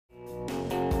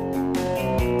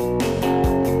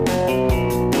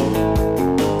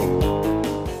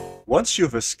once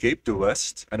you've escaped the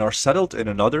West and are settled in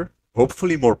another,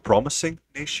 hopefully more promising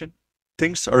nation,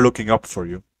 things are looking up for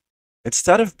you.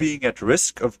 Instead of being at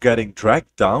risk of getting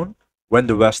dragged down when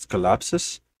the West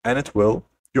collapses, and it will,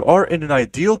 you are in an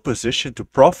ideal position to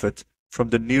profit from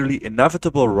the nearly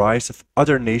inevitable rise of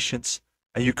other nations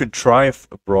and you can thrive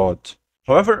abroad.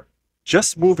 However,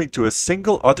 just moving to a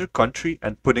single other country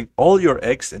and putting all your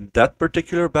eggs in that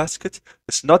particular basket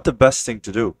is not the best thing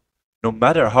to do, no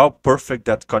matter how perfect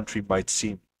that country might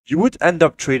seem. You would end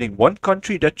up trading one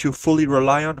country that you fully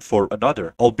rely on for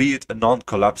another, albeit a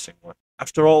non-collapsing one.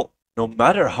 After all, no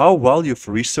matter how well you've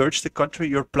researched the country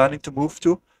you're planning to move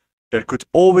to, there could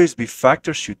always be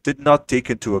factors you did not take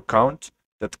into account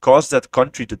that cause that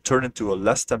country to turn into a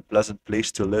less than pleasant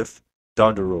place to live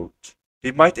down the road.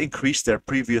 They might increase their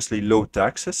previously low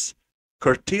taxes,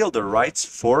 curtail the rights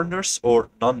foreigners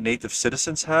or non-native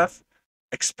citizens have,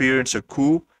 experience a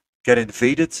coup, get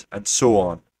invaded, and so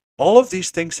on. All of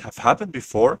these things have happened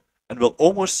before and will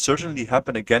almost certainly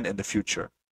happen again in the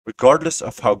future, regardless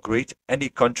of how great any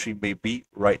country may be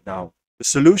right now. The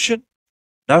solution?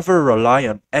 Never rely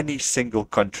on any single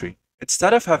country.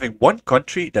 Instead of having one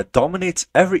country that dominates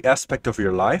every aspect of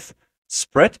your life,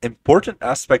 spread important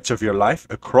aspects of your life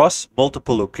across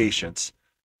multiple locations,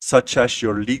 such as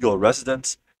your legal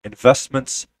residence,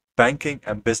 investments, banking,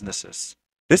 and businesses.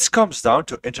 This comes down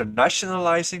to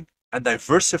internationalizing and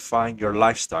diversifying your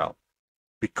lifestyle,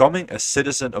 becoming a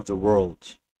citizen of the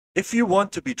world. If you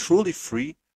want to be truly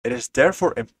free, it is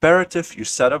therefore imperative you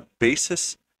set up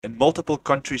bases in multiple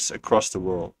countries across the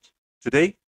world.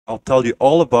 Today, I'll tell you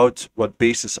all about what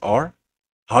bases are,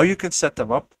 how you can set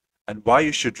them up, and why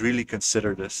you should really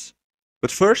consider this.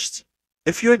 But first,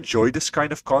 if you enjoy this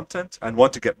kind of content and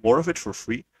want to get more of it for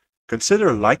free,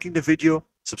 consider liking the video,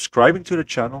 subscribing to the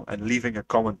channel, and leaving a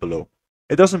comment below.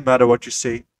 It doesn't matter what you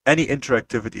say, any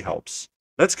interactivity helps.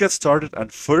 Let's get started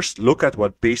and first look at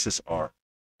what bases are.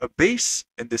 A base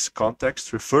in this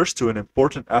context refers to an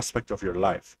important aspect of your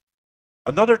life.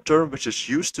 Another term which is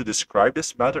used to describe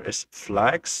this matter is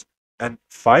flags, and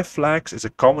 5 flags is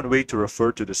a common way to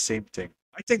refer to the same thing.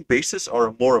 I think bases are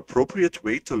a more appropriate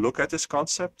way to look at this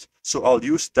concept, so I'll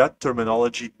use that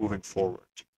terminology moving forward.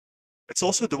 It's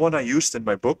also the one I used in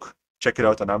my book. Check it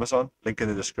out on Amazon, link in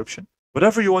the description.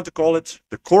 Whatever you want to call it,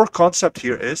 the core concept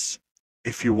here is,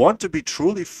 if you want to be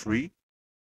truly free,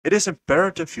 it is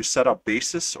imperative you set up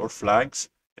bases or flags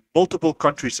in multiple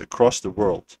countries across the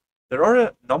world. There are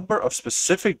a number of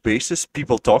specific bases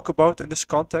people talk about in this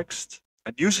context,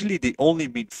 and usually they only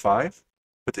mean 5,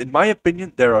 but in my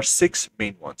opinion there are 6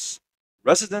 main ones: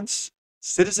 residence,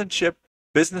 citizenship,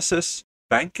 businesses,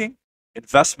 banking,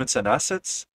 investments and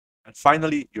assets, and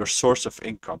finally your source of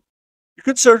income. You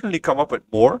can certainly come up with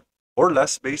more or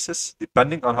less bases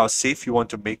depending on how safe you want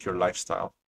to make your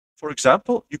lifestyle. For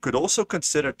example, you could also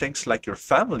consider things like your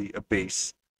family a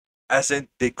base, as in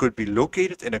they could be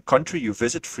located in a country you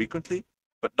visit frequently,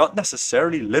 but not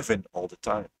necessarily live in all the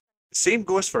time. The same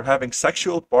goes for having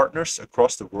sexual partners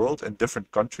across the world in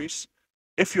different countries,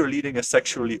 if you're leading a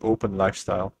sexually open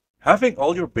lifestyle. Having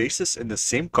all your bases in the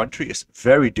same country is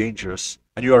very dangerous,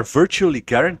 and you are virtually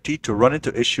guaranteed to run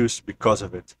into issues because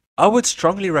of it. I would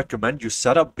strongly recommend you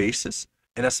set up bases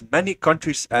in as many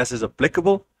countries as is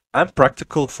applicable and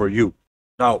practical for you.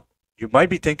 Now, you might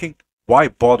be thinking, why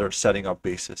bother setting up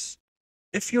bases?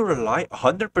 If you rely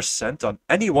 100% on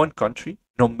any one country,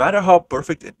 no matter how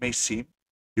perfect it may seem,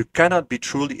 you cannot be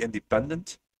truly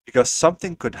independent because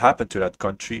something could happen to that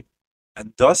country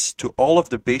and thus to all of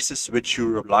the bases which you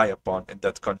rely upon in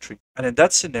that country. And in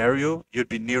that scenario, you'd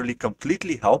be nearly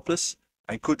completely helpless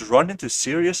and could run into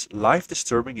serious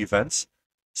life-disturbing events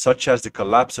such as the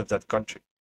collapse of that country.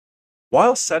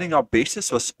 While setting up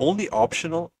bases was only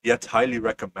optional yet highly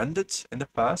recommended in the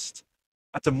past,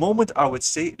 at the moment I would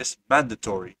say it is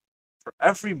mandatory for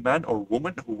every man or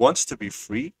woman who wants to be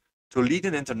free to lead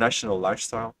an international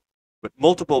lifestyle with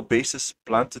multiple bases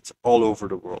planted all over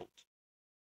the world.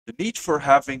 The need for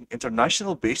having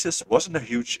international bases wasn't a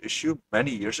huge issue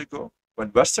many years ago, when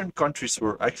Western countries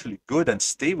were actually good and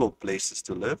stable places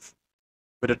to live,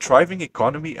 with a thriving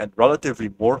economy and relatively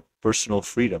more personal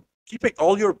freedom. Keeping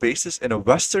all your bases in a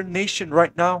Western nation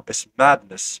right now is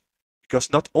madness,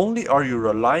 because not only are you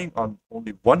relying on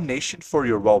only one nation for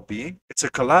your well-being, it's a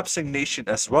collapsing nation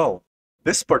as well.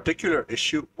 This particular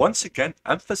issue once again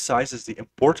emphasizes the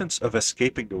importance of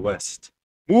escaping the West.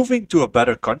 Moving to a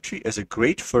better country is a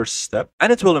great first step,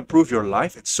 and it will improve your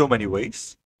life in so many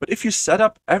ways. But if you set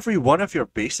up every one of your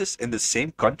bases in the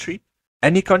same country,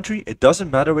 any country, it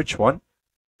doesn't matter which one,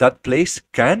 that place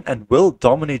can and will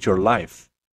dominate your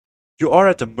life. You are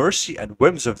at the mercy and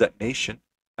whims of that nation,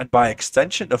 and by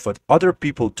extension of what other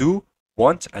people do,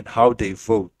 want, and how they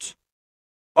vote.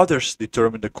 Others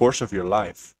determine the course of your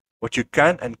life, what you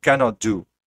can and cannot do.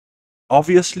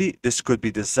 Obviously, this could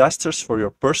be disastrous for your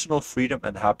personal freedom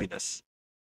and happiness.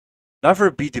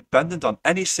 Never be dependent on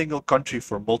any single country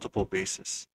for multiple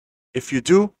bases. If you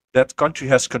do, that country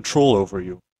has control over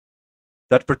you.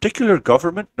 That particular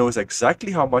government knows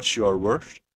exactly how much you are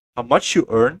worth, how much you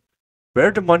earn,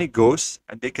 where the money goes,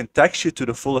 and they can tax you to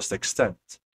the fullest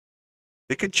extent.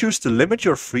 They can choose to limit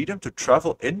your freedom to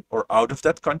travel in or out of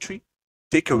that country,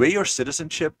 take away your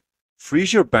citizenship,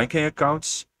 freeze your banking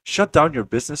accounts, shut down your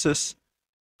businesses,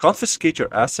 confiscate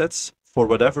your assets for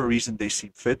whatever reason they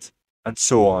seem fit, and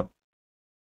so on.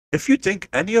 If you think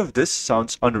any of this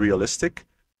sounds unrealistic,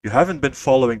 you haven't been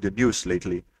following the news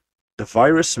lately. The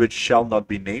virus, which shall not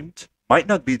be named, might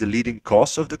not be the leading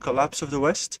cause of the collapse of the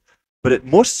West, but it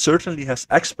most certainly has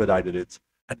expedited it,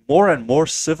 and more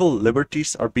civil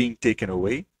liberties are being taken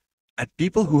away, and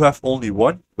people who have only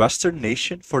one Western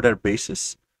nation for their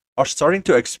basis are starting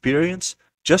to experience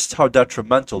just how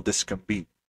detrimental this can be.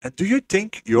 And do you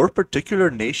think your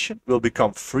particular nation will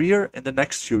become freer in the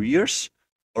next few years?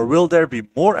 Or will there be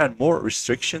more and more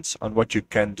restrictions on what you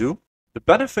can do? The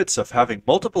benefits of having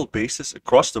multiple bases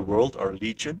across the world are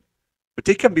legion, but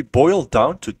they can be boiled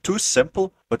down to two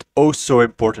simple but oh so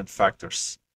important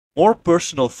factors: more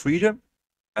personal freedom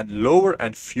and lower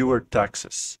and fewer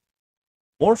taxes.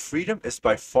 More freedom is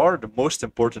by far the most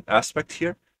important aspect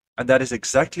here, and that is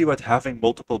exactly what having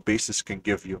multiple bases can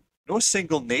give you. No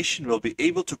single nation will be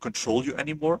able to control you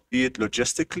anymore, be it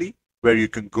logistically, where you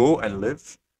can go and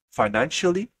live,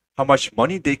 financially, how much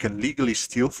money they can legally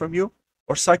steal from you,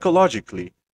 or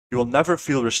psychologically. You will never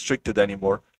feel restricted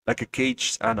anymore, like a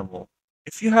caged animal.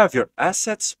 If you have your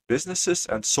assets, businesses,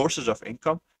 and sources of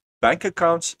income, bank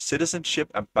accounts,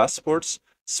 citizenship, and passports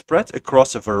spread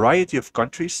across a variety of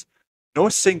countries, no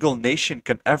single nation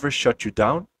can ever shut you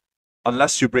down,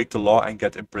 unless you break the law and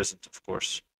get imprisoned, of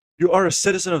course. You are a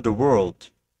citizen of the world,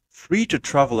 free to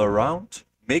travel around,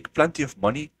 make plenty of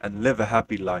money, and live a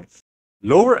happy life.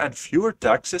 Lower and fewer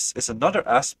taxes is another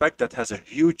aspect that has a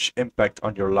huge impact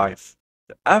on your life.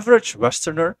 The average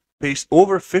Westerner pays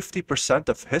over 50%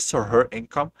 of his or her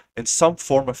income in some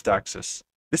form of taxes.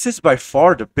 This is by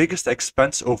far the biggest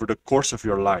expense over the course of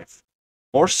your life,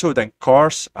 more so than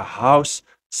cars, a house,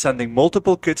 sending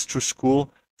multiple kids through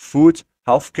school, food,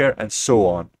 healthcare, and so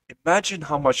on. Imagine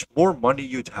how much more money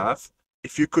you'd have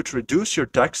if you could reduce your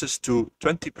taxes to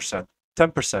 20%,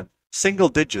 10%, single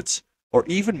digits, or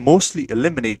even mostly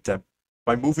eliminate them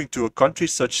by moving to a country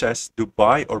such as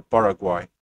Dubai or Paraguay.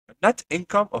 A net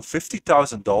income of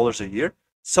 $50,000 a year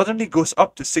suddenly goes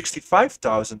up to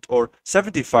 $65,000 or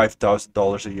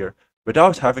 $75,000 a year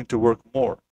without having to work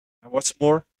more. And what's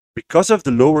more, because of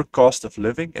the lower cost of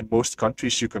living in most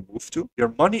countries you can move to,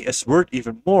 your money is worth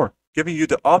even more, giving you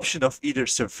the option of either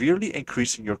severely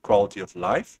increasing your quality of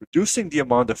life, reducing the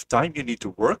amount of time you need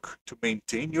to work to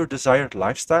maintain your desired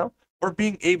lifestyle, or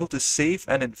being able to save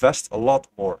and invest a lot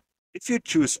more. If you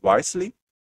choose wisely,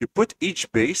 you put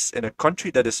each base in a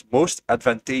country that is most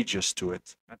advantageous to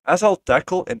it. And as I'll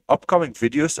tackle in upcoming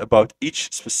videos about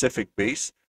each specific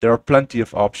base, there are plenty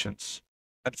of options.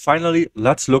 And finally,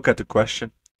 let's look at the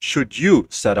question, should you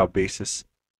set up bases?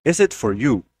 Is it for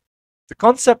you? The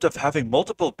concept of having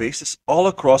multiple bases all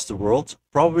across the world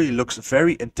probably looks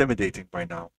very intimidating by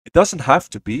now. It doesn't have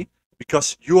to be,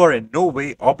 because you are in no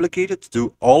way obligated to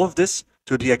do all of this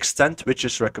to the extent which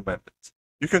is recommended.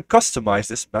 You can customize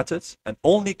this method and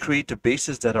only create the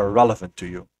bases that are relevant to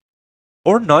you.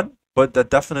 Or none, but that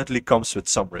definitely comes with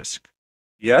some risk.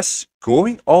 Yes,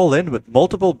 going all in with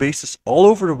multiple bases all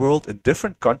over the world in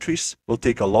different countries will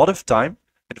take a lot of time,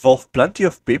 involve plenty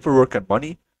of paperwork and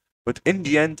money, but in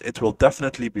the end it will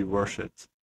definitely be worth it.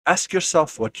 Ask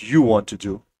yourself what you want to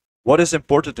do. What is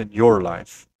important in your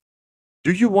life?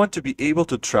 Do you want to be able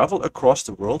to travel across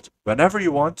the world whenever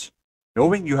you want,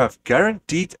 knowing you have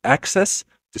guaranteed access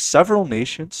to several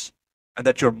nations, and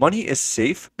that your money is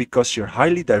safe because you're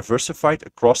highly diversified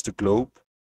across the globe?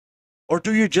 Or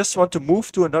do you just want to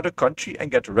move to another country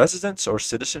and get residence or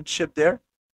citizenship there,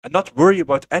 and not worry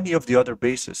about any of the other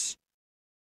bases?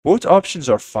 Both options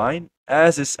are fine,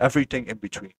 as is everything in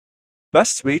between.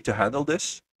 Best way to handle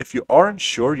this, if you aren't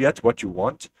sure yet what you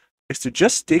want, is to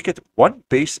just take it one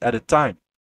base at a time.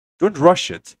 Don't rush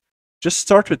it. Just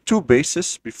start with 2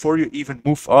 bases before you even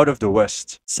move out of the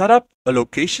West. Set up a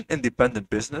location-independent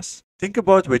business. Think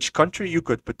about which country you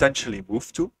could potentially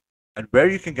move to and where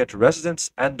you can get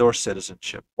residence and/or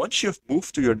citizenship. Once you've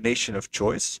moved to your nation of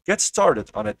choice, get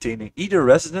started on attaining either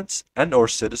residence and/or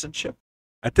citizenship.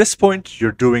 At this point,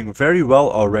 you're doing very well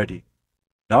already.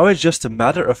 Now it's just a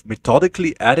matter of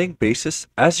methodically adding bases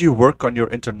as you work on your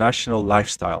international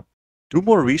lifestyle. Do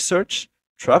more research,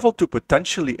 travel to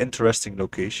potentially interesting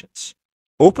locations,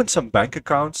 open some bank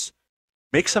accounts,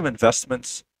 make some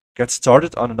investments, get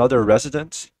started on another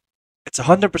residence. It's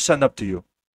 100% up to you.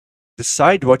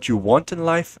 Decide what you want in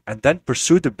life and then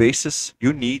pursue the basis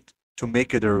you need to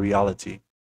make it a reality.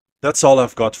 That's all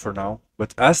I've got for now,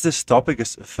 but as this topic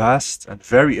is vast and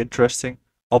very interesting,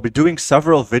 I'll be doing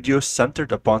several videos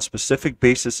centered upon specific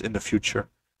bases in the future.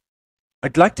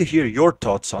 I'd like to hear your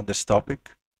thoughts on this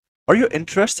topic. Are you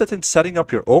interested in setting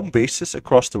up your own bases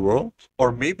across the world?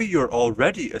 Or maybe you're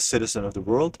already a citizen of the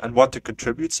world and want to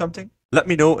contribute something? Let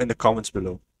me know in the comments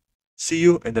below. See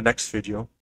you in the next video.